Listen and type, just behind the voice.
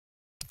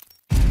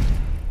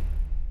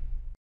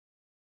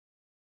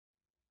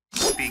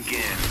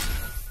Begin.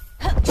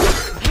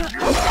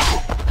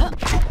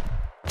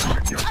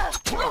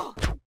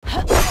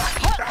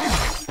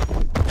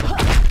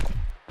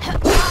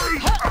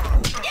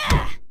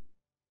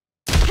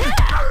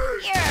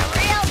 You're a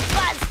real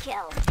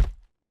buzzkill.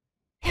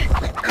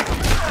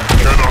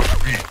 Cannot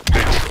beat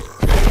nature.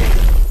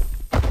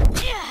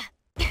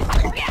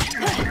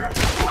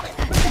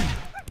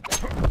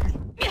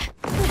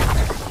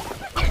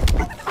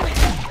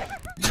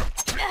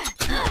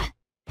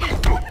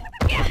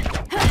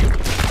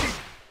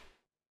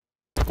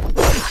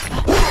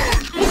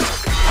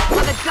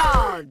 For the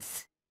gods.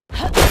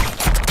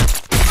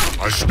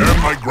 I stand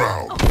my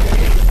ground.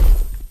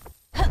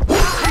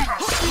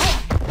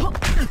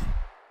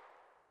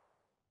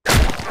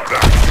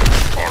 That's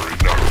far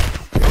enough.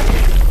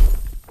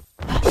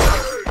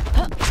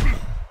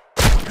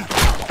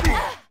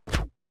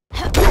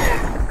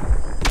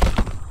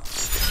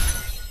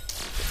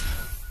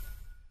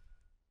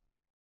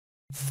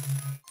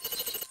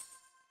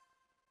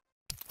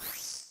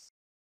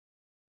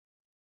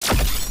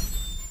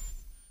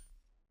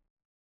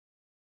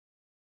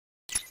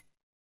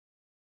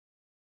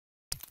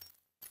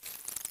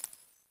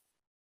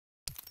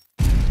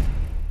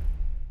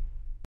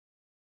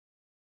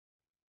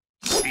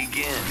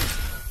 Begin.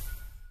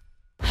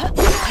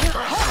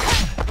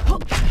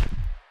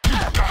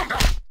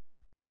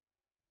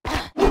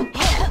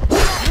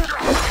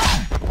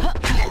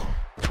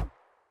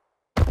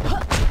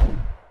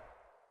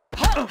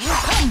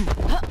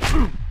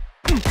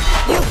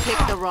 You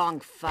picked the wrong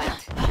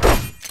fight.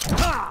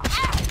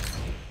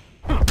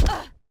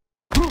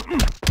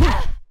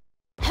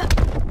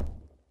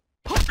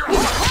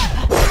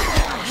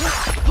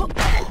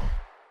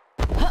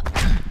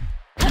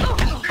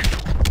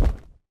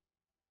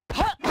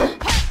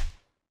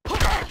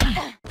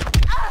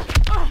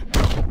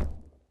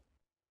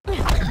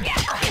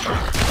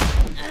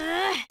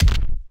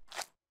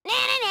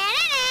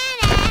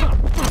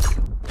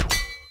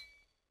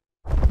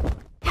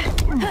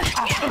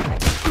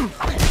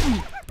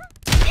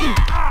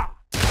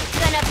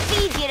 Gonna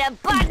feed you to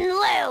Button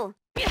Lou!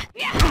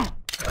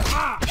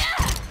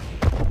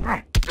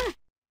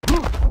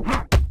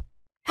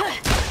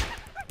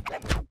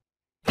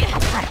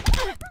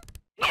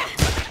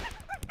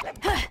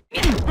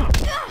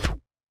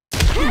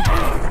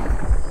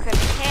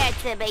 Prepare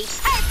to be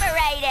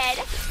perforated!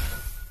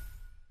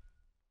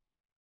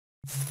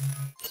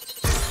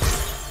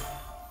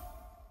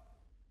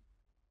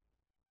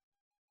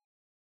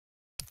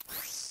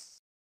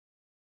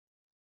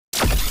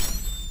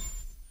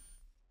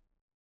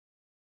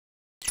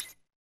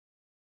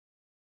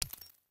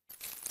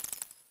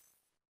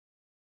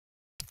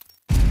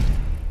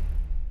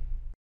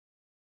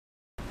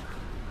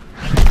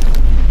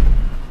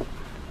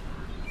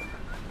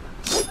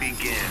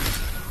 Begin.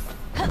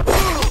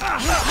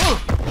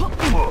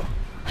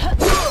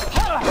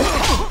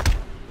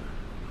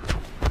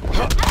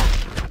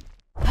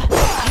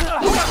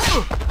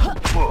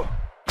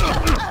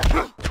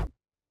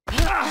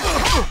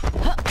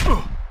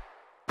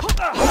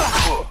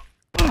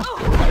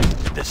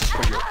 This is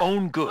for your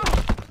own good.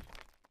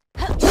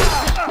 I'm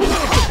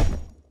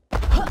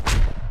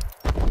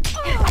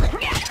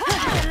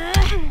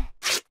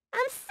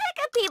sick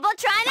of people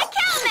trying to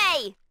kill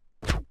me!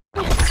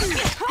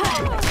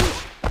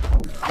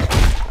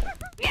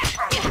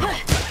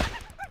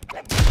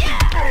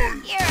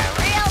 You're a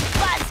real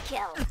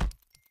buzzkill.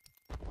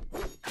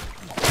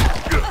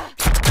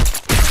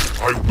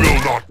 I will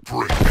not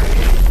break.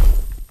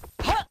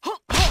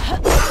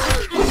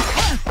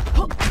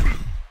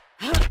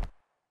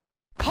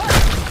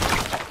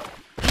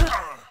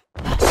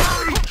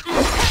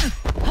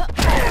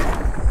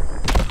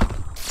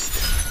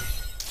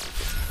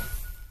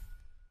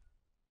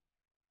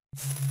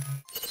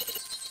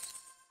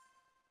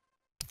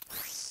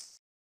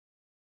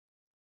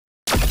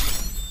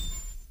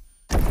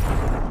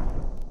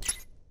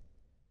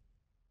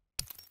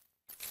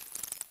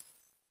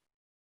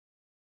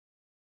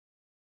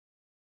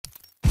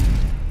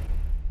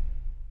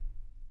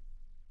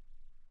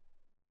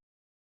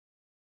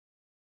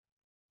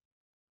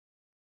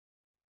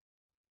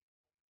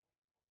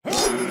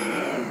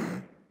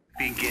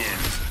 Begin.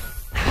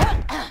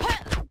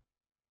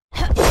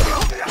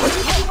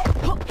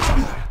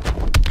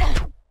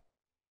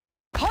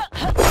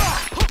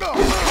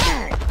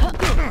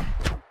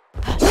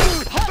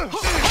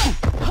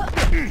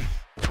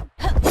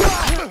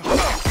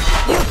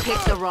 You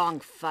picked the wrong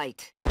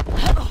fight.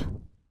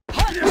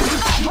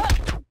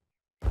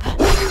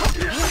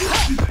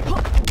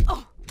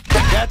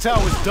 That's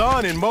how it's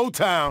done in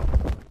Motown.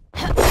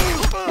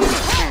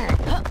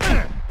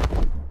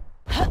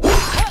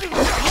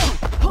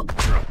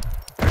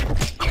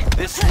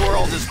 This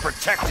world is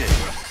protected.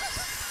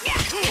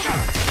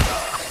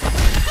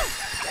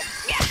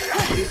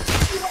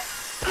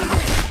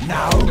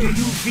 Now do you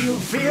feel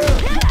fear?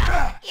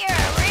 You're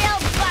a real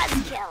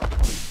buzzkill.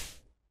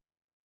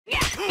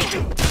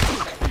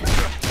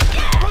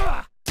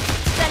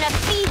 Gonna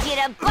feed you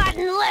to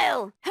Button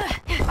Lou.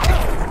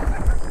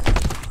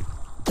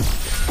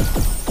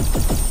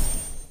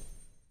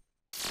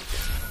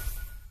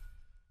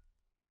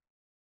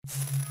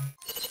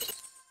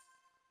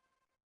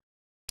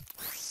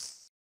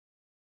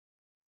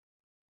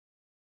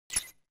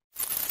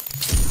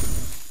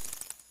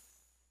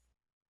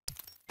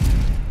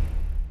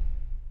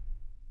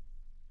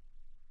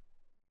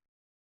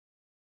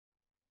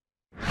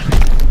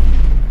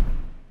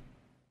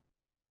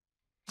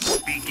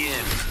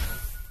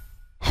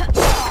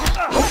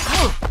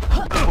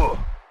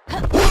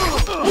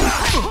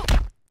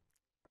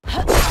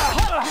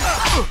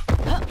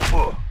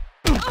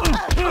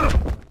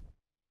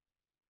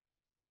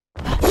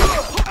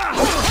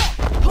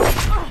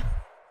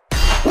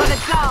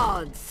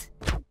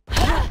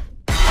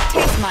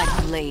 my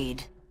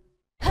blade.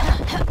 You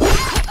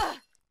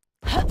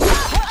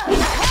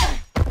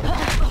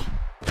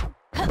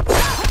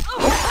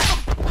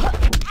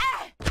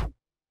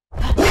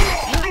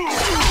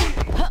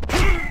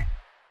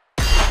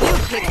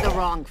picked the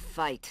wrong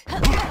fight.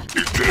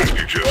 You did,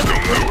 you just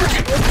don't know it.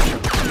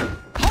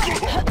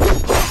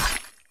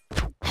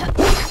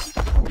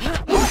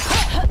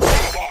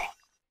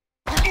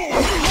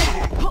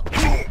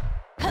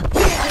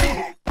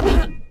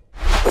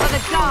 For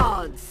the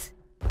gods!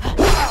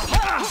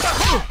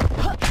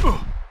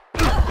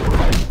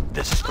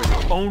 This is for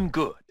your own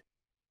good.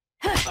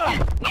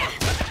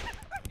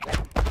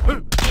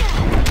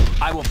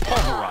 I will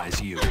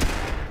pulverize you.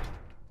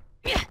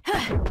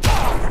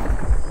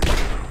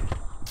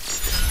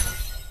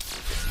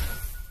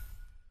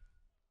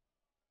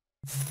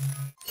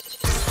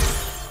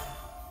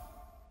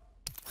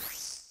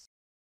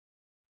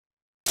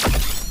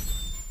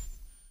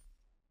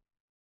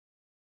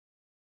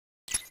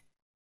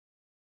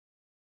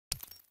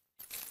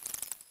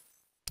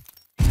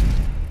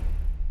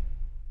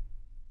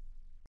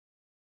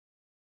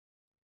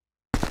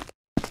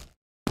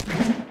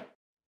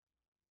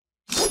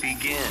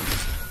 Begin.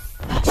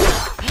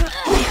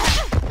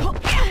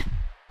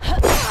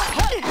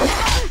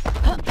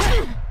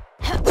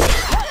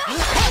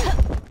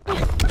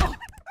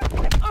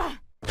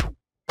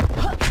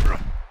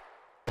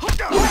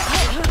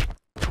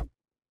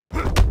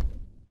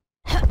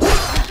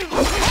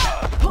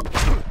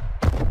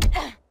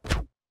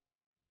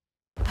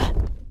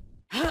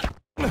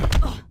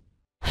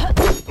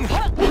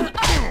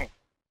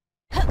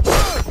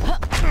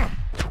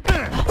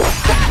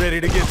 Ready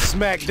to get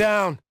smacked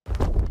down?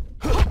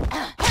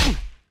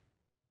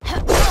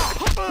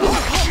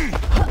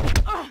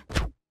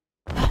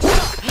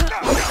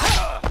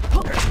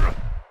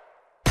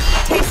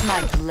 Taste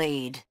my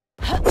blade.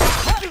 For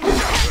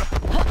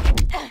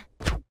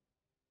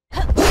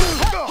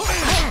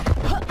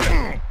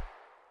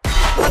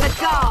the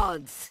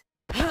gods!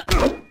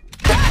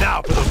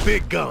 Now for the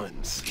big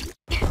guns.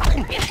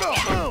 I'm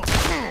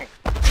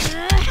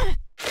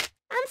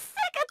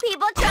sick of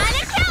people trying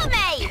to kill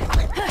me!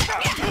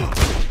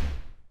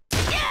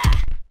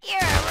 You're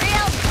a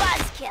real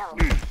buzzkill.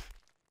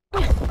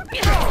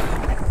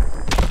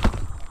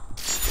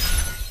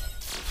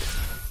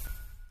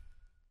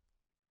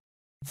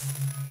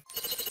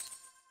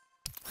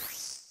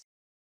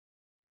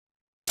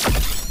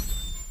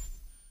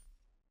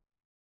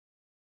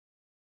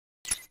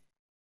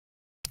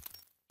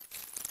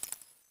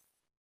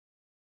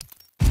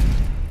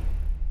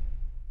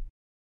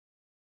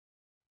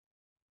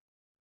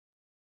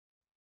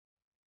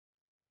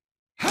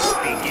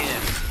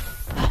 Begin.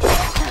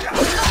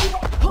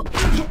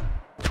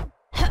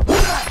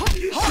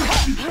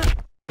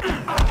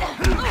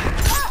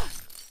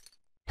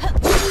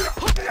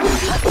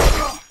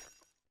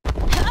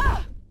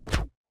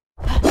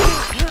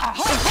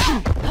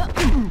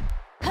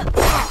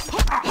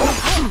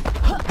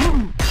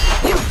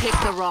 You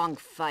picked the wrong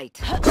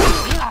fight.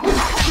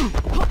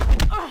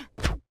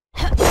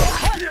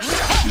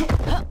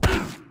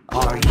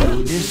 Are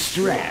you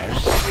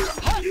distressed?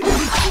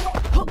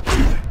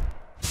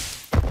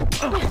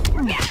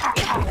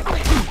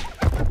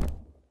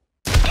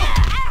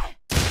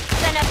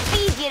 Gonna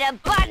feed you to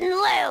Button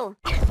Lou!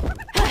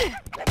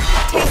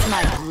 Taste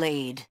my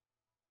blade.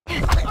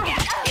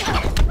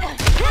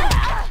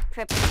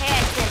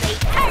 Prepare to be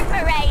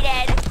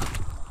perforated!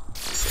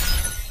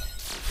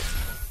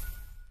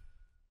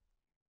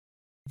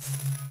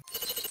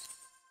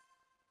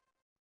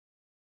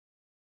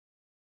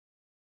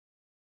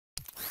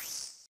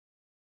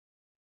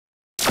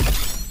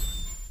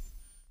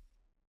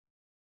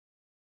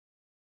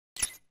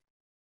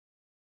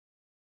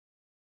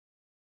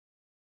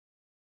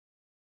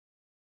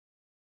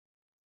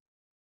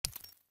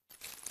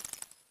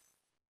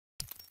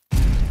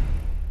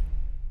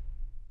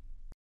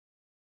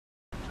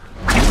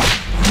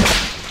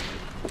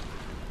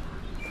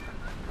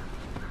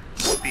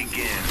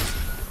 Begin.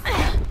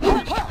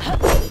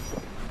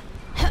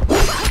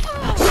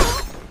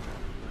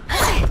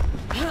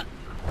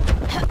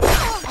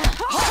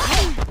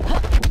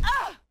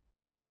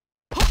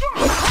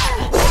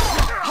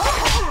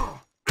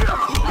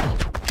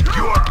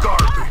 You are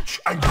garbage,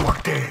 and you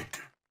are dead.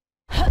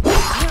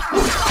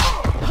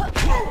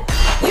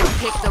 You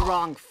picked the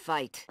wrong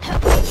fight.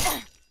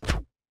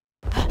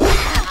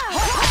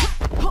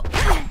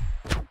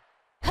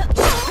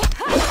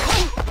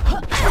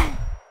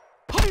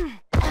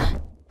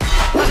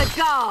 For the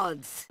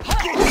gods!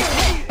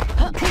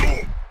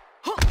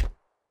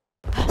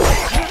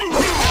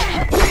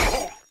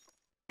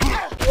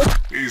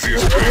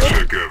 Easiest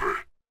paycheck ever.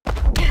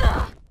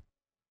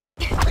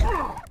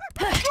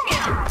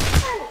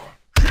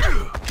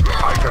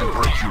 I can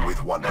break you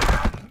with one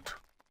hand.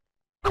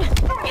 Prepare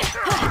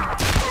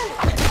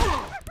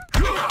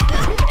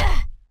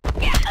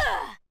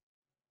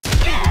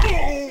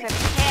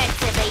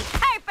to be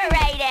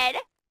perforated!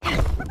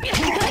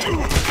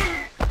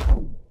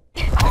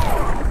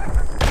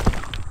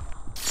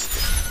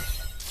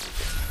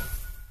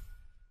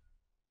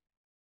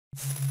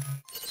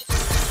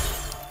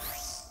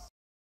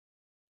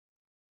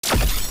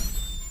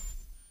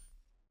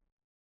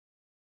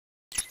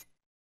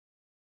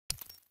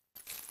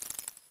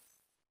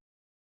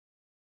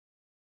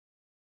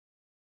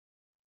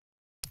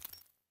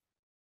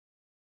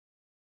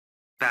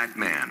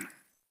 Batman.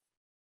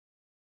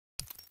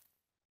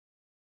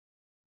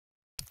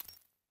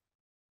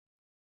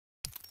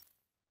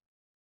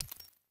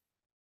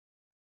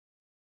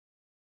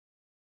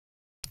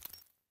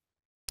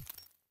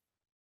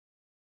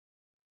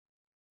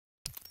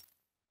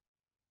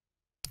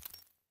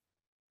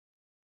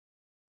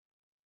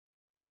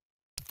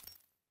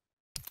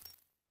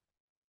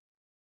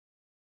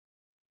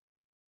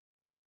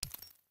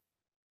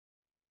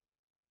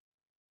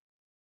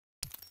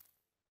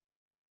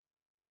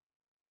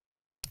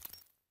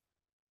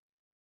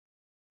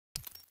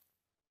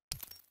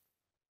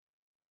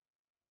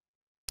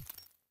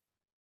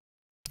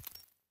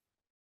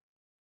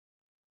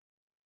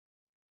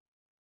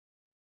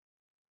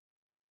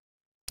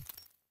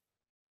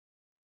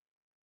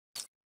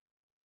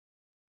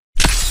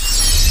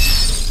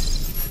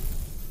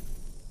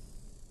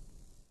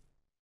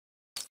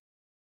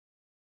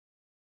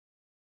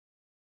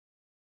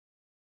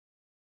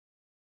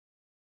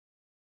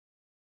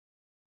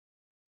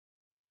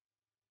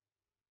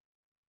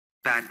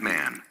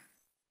 Batman.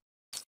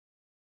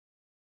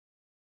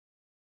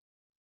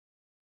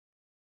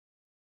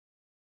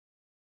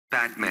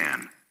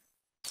 Batman.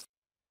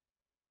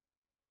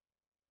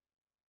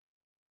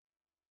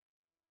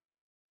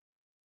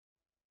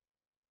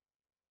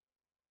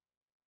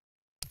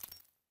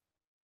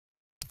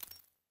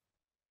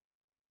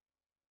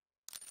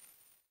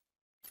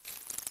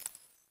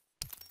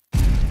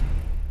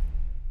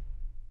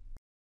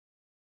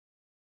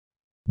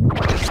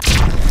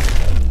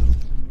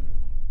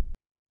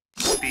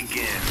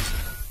 Begin.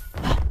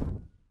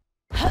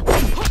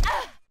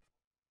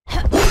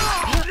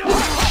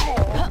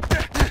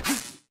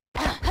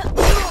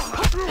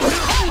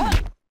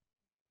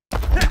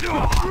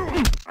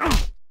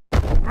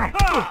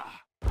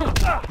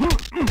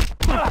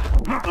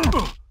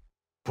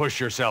 Push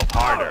yourself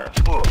harder.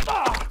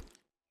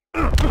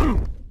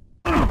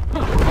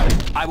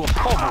 I will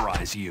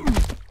pulverize you.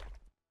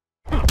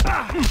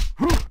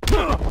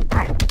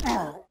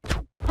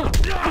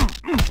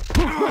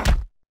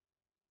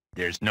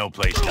 There's no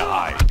place to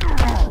hide. You're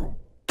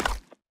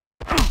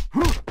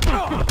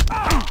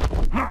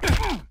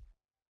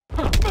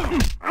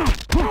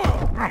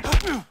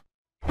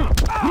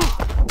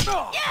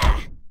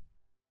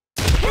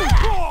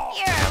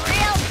a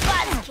real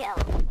buzzkill.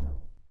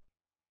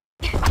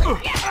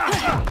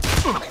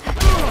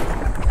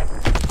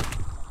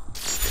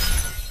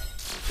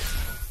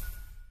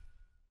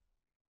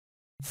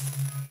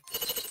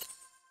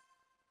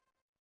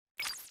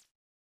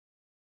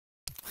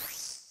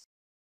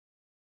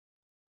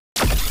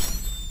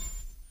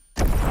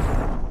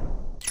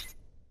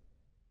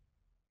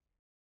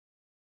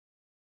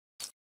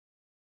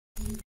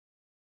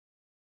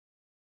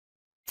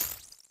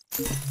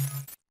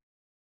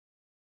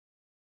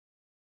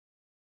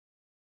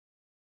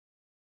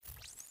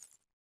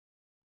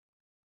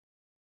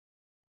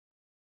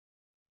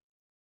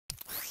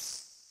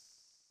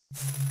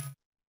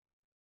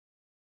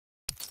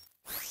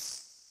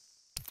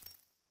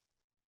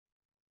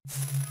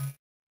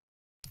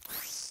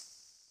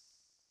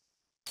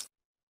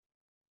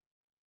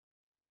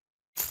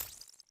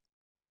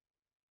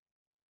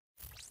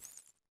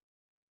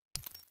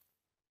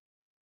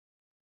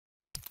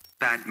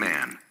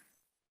 Batman.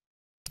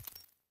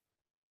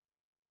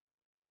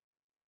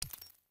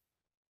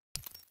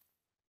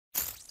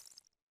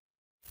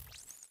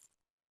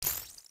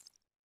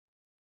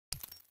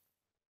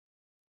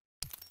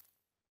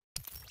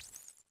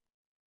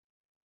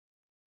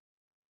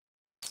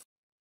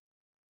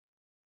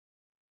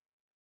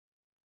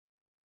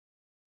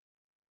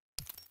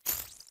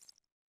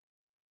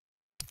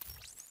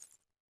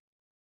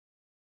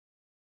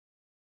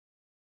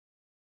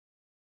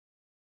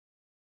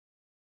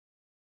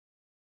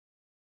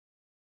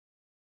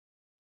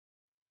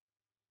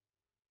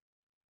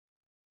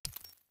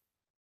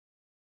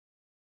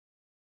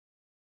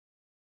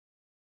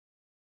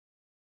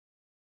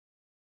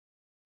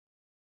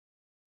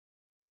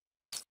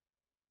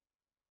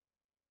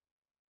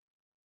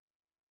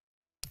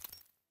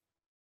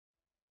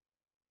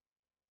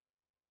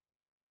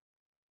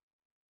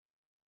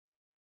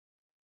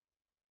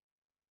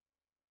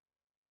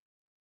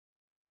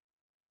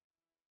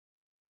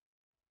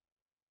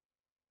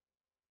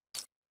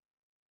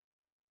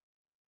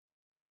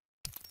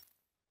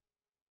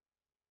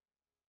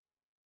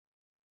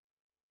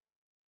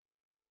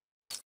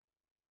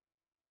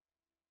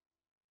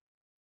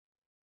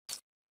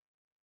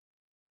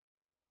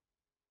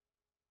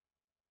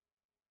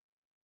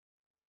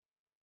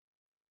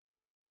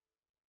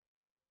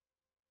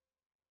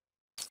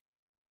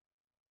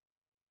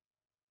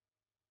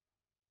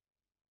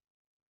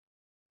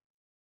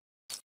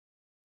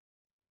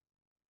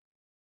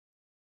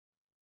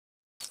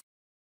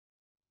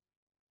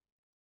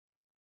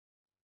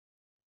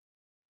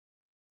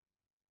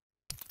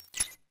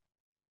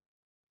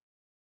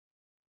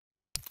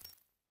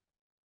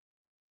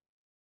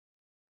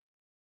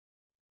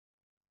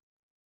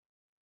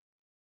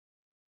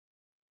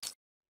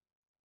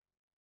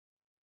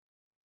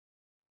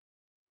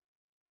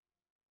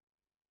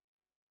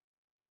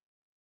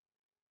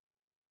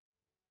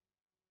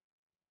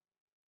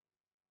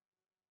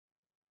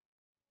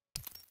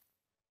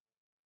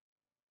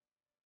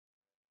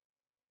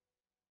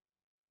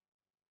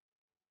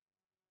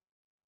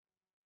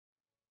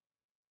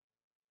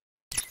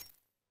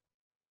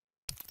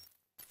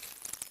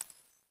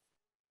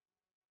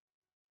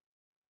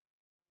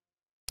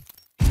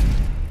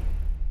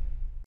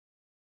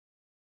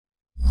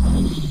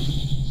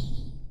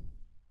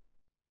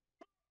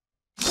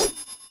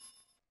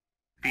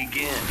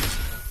 begin.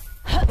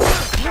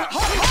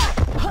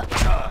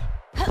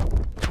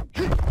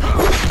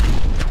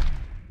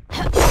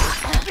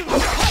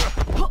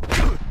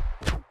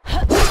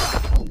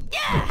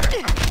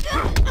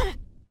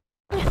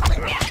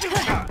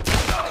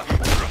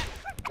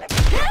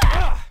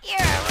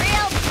 You're a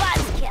real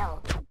buzzkill.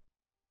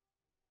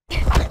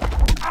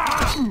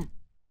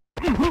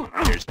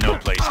 There's no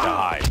place to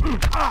hide.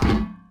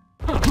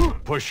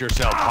 Push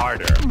yourself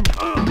harder.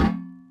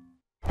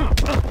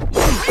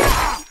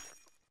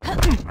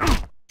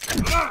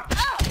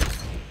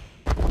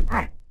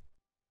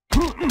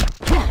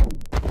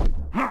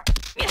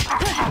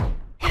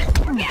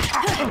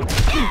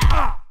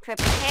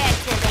 Prepare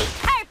to be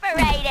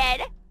perforated.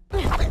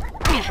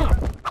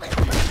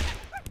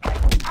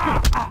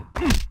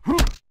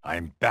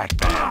 I'm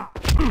Batman.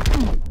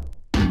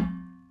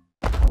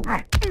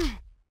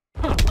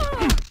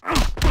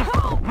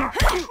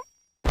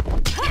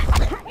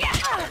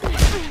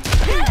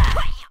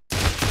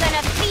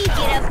 Gonna feed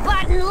you to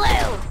Button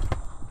Lou.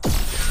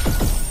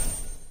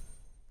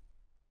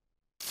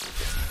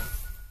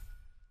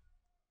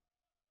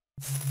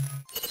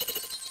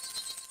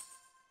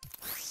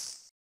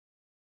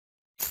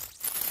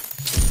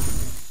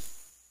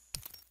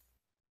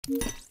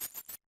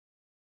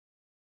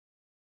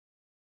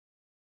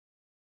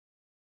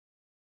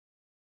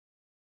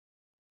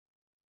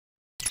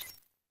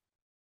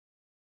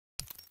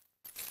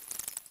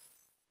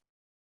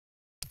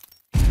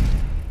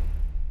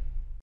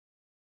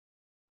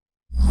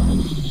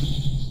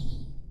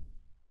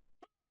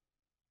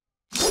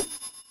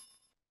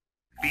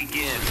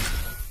 Begin.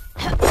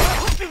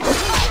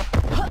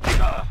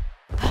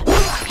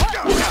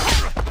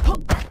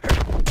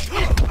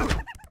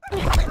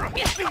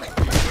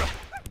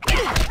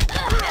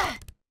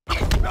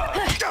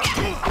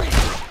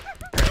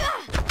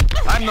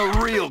 I'm the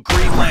real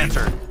Green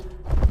Lantern.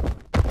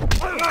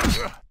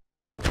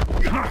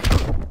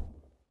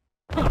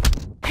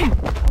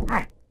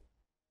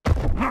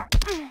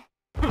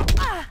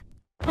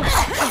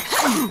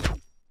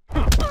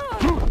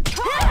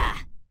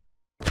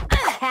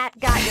 Cat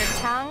got your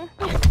tongue?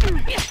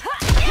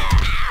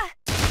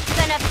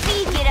 Gonna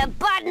feed you to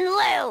Button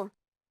Lou.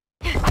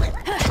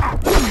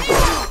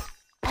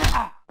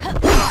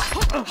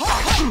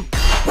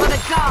 For the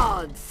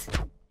gods!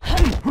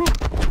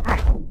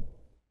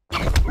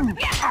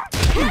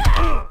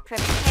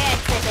 Prepare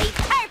to be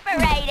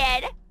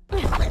perforated.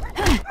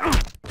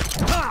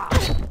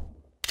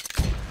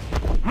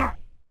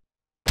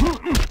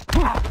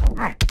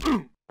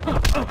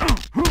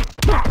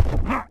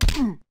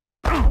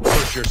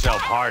 Push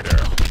yourself harder.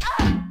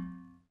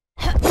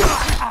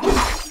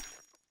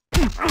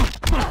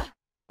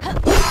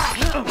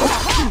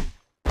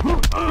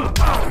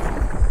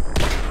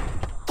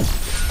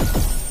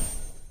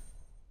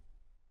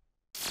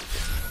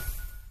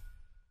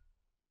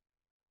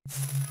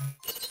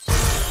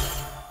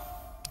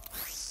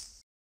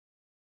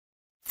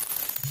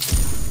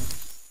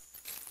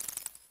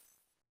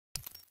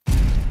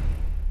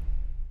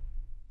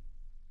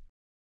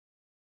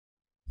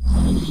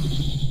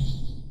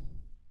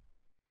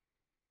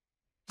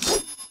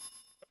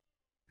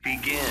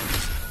 Begin.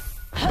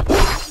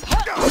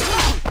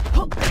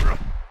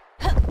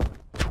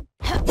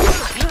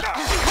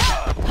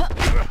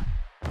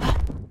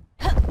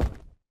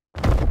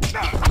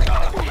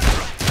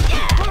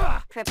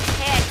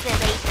 Prepare to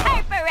be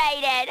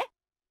perforated.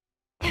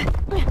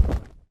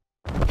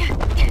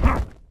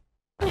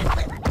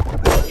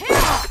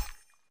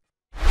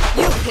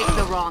 You picked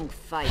the wrong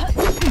fight.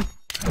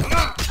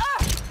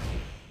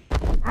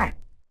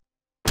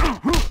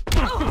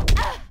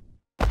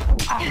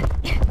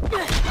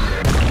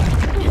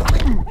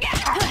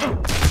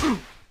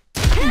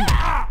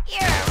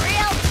 You're a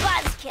real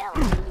buzzkill.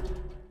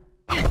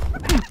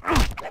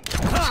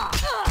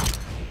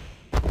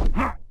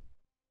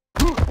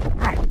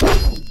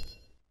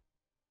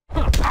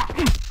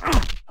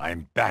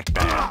 I'm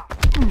Batman.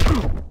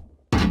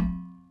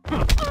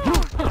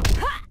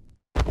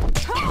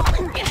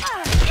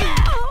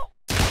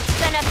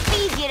 Gonna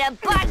feed you to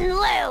Button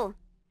Lou.